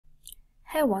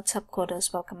Hey, what's up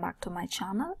coders, welcome back to my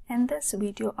channel. In this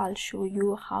video I'll show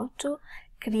you how to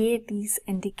create these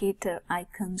indicator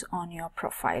icons on your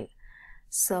profile.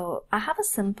 So I have a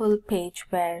simple page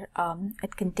where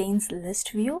it contains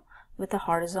list view with a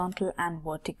horizontal and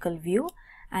vertical view,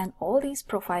 and all these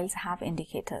profiles have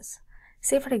indicators.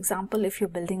 Say for example, if you're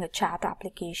building a chat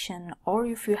application or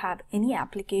if you have any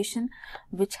application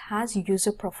which has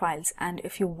user profiles, and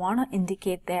if you want to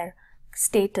indicate their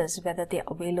status, whether they're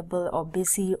available or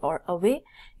busy or away,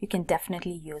 you can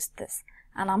definitely use this.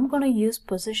 And I'm going to use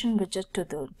Positioned Widget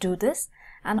to do this,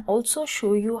 and also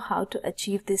show you how to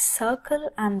achieve this circle,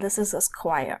 and this is a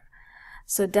square.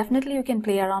 So definitely you can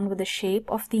play around with the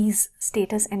shape of these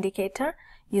status indicator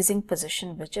using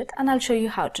Positioned Widget, and I'll show you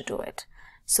how to do it.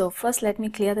 So first let me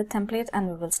clear the template and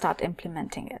we will start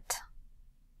implementing it.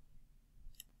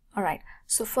 Alright,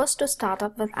 so first to start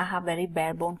up with, I have a very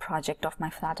bare bone project of my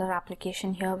Flutter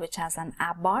application here, which has an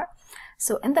app bar.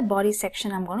 So in the body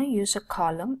section, I'm going to use a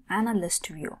column and a list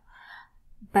view.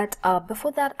 But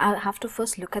before that, I'll have to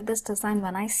first look at this design.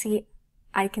 When I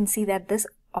can see that this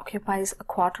occupies a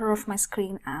quarter of my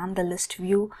screen and the list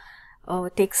view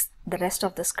takes the rest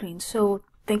of the screen. So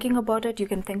thinking about it, you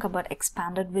can think about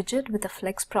Expanded Widget with a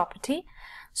flex property.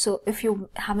 So if you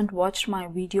haven't watched my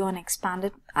video on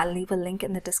Expanded, I'll leave a link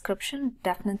in the description.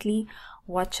 Definitely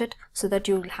watch it so that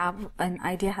you'll have an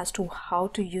idea as to how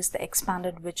to use the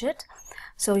Expanded Widget.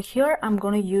 So here I'm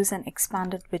going to use an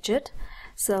Expanded Widget.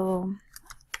 So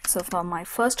for my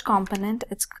first component,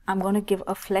 I'm going to give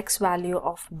a flex value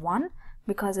of 1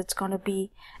 because it's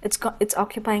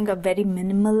occupying a very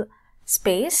minimal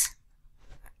space.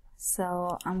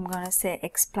 So I'm going to say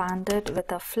expanded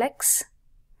with a flex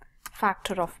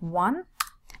factor of 1,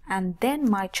 and then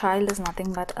my child is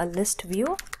nothing but a list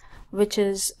view, which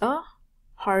is a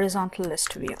horizontal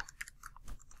list view.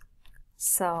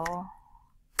 So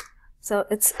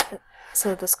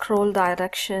the scroll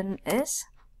direction is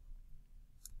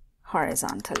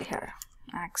horizontal here,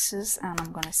 axis, and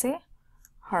I'm going to say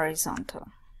horizontal.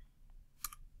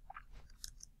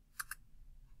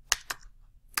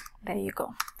 There you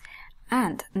go.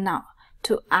 And now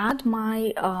to add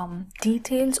my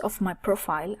details of my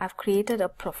profile, I've created a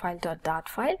profile.dart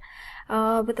file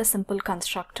with a simple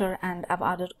constructor, and I've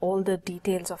added all the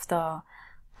details of the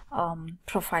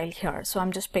profile here. So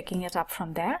I'm just picking it up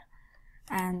from there.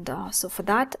 And so for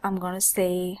that, I'm going to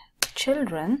say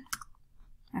children,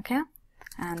 okay?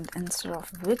 And instead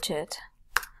of widget,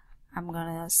 I'm going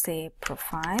to say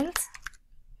profiles,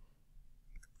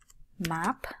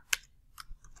 map,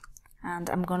 and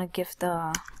I'm going to give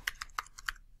the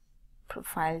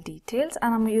profile details,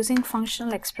 and I'm using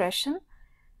functional expression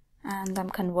and I'm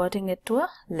converting it to a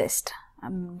list.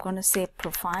 I'm going to say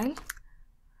profile.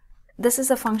 This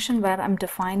is a function where I'm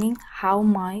defining how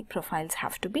my profiles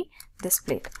have to be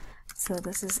displayed. So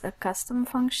this is a custom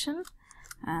function,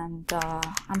 and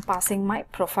I'm passing my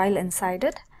profile inside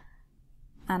it,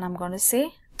 and I'm going to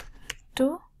say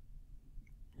to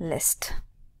list.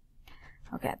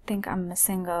 Okay, I think I'm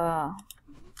missing a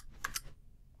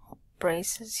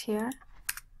braces here.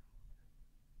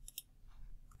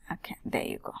 Okay, there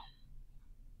you go.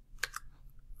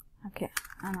 Okay,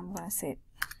 and I'm going to say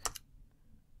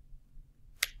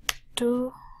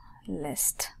to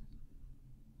list.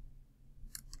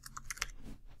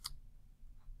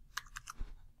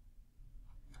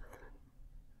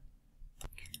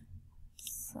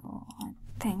 So I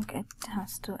think it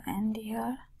has to end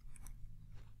here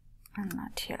and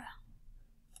not here.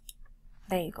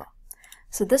 There you go.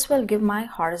 So this will give my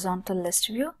horizontal list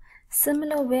view.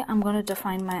 Similar way, I'm going to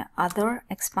define my other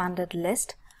expanded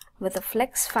list with a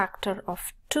flex factor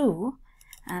of 2,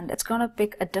 and it's going to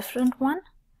pick a different one,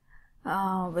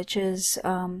 which is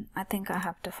I think I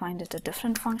have defined it a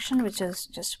different function, which is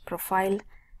just profile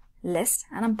list,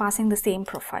 and I'm passing the same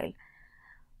profile.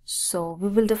 So we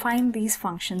will define these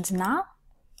functions now.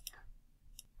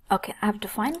 Okay, I've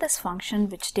defined this function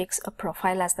which takes a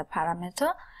profile as the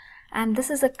parameter, and this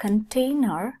is a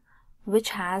container which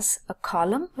has a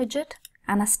column widget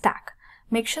and a stack.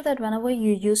 Make sure that whenever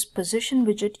you use Position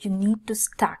Widget, you need to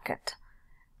stack it.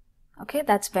 Okay,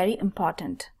 that's very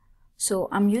important. So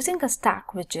I'm using a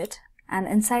stack widget, and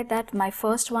inside that my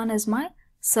first one is my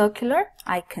circular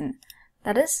icon.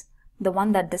 That is the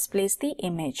one that displays the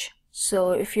image.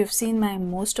 So if you've seen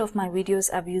most of my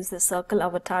videos, I've used the circle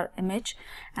avatar image,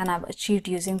 and I've achieved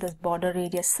using this border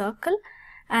radius circle,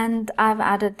 and I've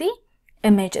added the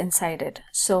image inside it.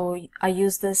 So I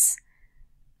use this,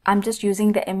 I'm just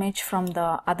using the image from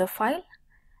the other file,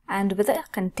 and with a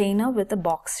container with a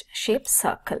box shaped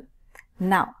circle.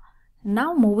 Now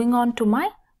moving on to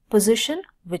my Position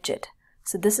Widget.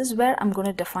 So this is where I'm going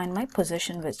to define my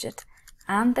position widget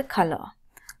and the color.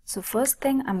 So first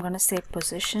thing, I'm going to say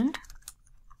positioned,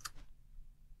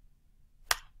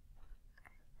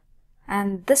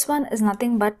 and this one is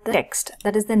nothing but the text,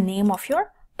 that is the name of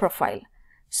your profile.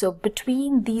 So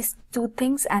between these two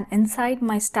things and inside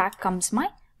my stack comes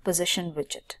my position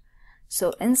widget.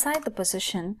 So inside the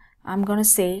position, I'm going to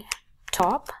say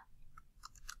top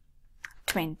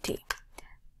 20,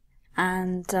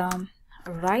 and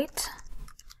right,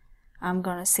 I'm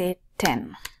going to say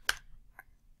 10.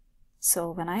 So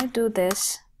when I do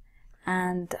this,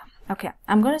 and okay,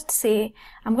 I'm going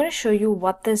to show you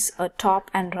what this top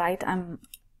and right I'm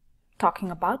talking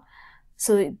about.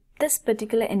 So this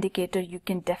particular indicator, you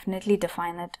can definitely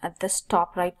define it at this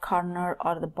top right corner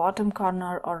or the bottom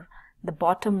corner or the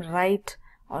bottom right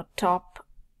or top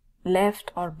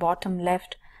left or bottom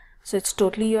left. So it's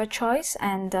totally your choice,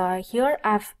 and here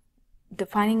I've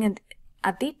defining it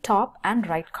at the top and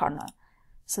right corner.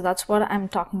 So that's what I'm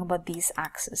talking about, these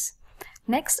axes.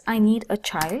 Next, I need a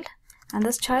child, and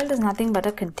this child is nothing but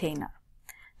a container.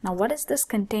 Now what is this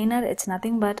container? It's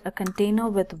nothing but a container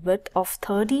with width of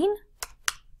 13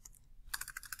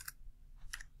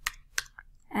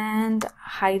 and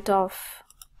height of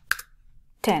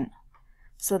 10.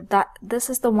 So this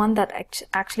is the one that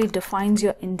actually defines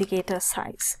your indicator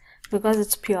size, because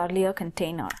it's purely a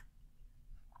container.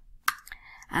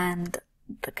 And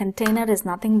the container is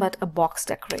nothing but a box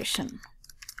decoration.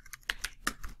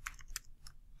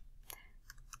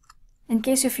 In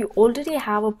case if you already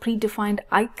have a predefined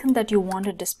icon that you want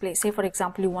to display, say for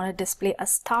example you want to display a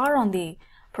star on the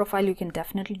profile, you can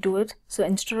definitely do it. So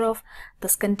instead of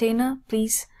this container,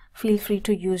 please feel free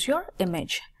to use your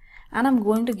image. And I'm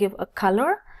going to give a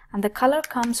color, and the color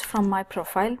comes from my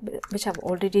profile, which I've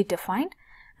already defined,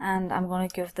 and I'm going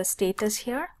to give the status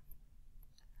here.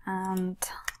 And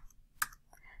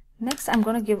next I'm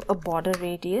going to give a border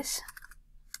radius,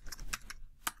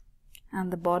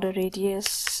 and the border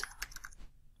radius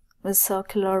is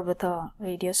circular with a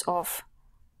radius of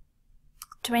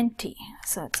 20,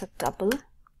 so it's a double.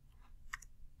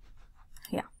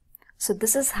 Yeah, so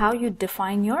this is how you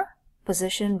define your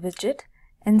position widget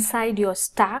inside your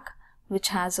stack, which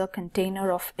has a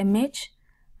container of image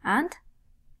and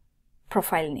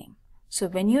profile name. So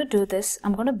when you do this,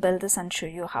 I'm going to build this and show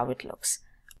you how it looks.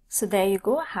 So there you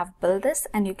go, I have built this,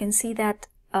 and you can see that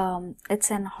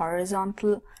it's an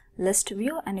horizontal list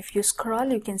view, and if you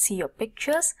scroll you can see your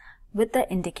pictures with the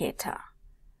indicator.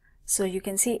 So you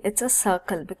can see it's a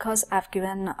circle because I've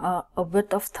given a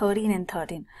width of 13 and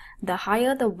 13. The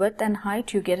higher the width and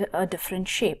height, you get a different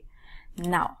shape.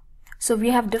 Now, so we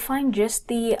have defined just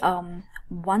the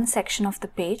one section of the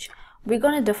page. We're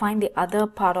going to define the other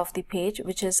part of the page,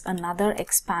 which is another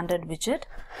expanded widget.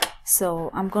 So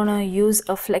I'm going to use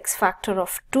a flex factor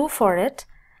of 2 for it,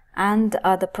 and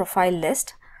the profile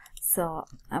list. So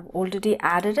I've already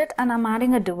added it, and I'm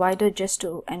adding a divider just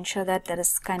to ensure that there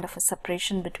is kind of a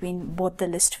separation between both the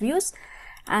list views.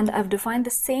 And I've defined the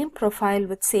same profile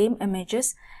with same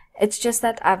images. It's just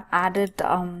that I've added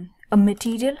a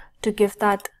material to give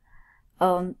that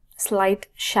slight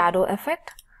shadow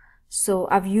effect. So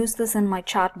I've used this in my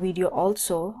chart video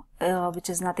also, which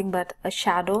is nothing but a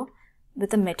shadow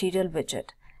with a material widget,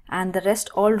 and the rest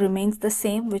all remains the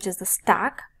same, which is the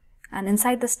stack, and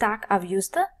inside the stack I've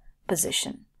used the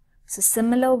position. So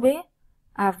similar way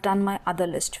I've done my other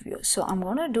list views. So I'm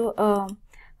going to do a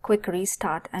quick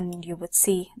restart and you would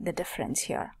see the difference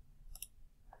here.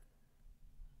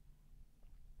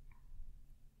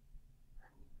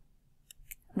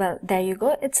 Well, there you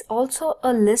go. It's also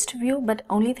a list view, but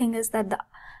only thing is that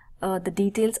the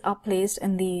details are placed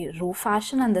in the row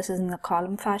fashion and this is in the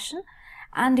column fashion.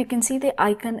 And you can see the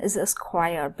icon is a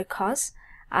square because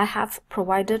I have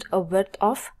provided a width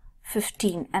of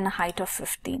 15 and a height of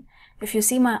 15. If you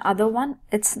see my other one,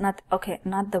 it's not okay,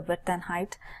 not the width and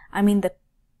height. I mean the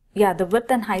width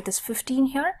and height is 15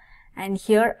 here, and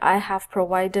here I have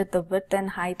provided the width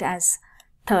and height as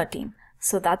 13.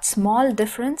 So that small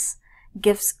difference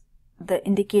gives the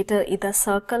indicator either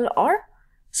circle or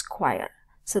square.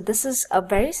 So this is a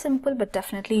very simple but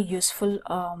definitely useful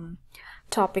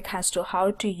topic as to how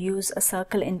to use a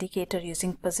circle indicator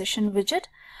using position widget.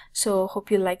 So hope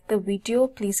you liked the video.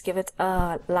 Please give it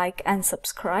a like and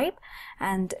subscribe,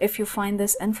 and if you find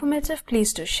this informative,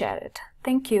 please do share it.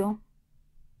 Thank you.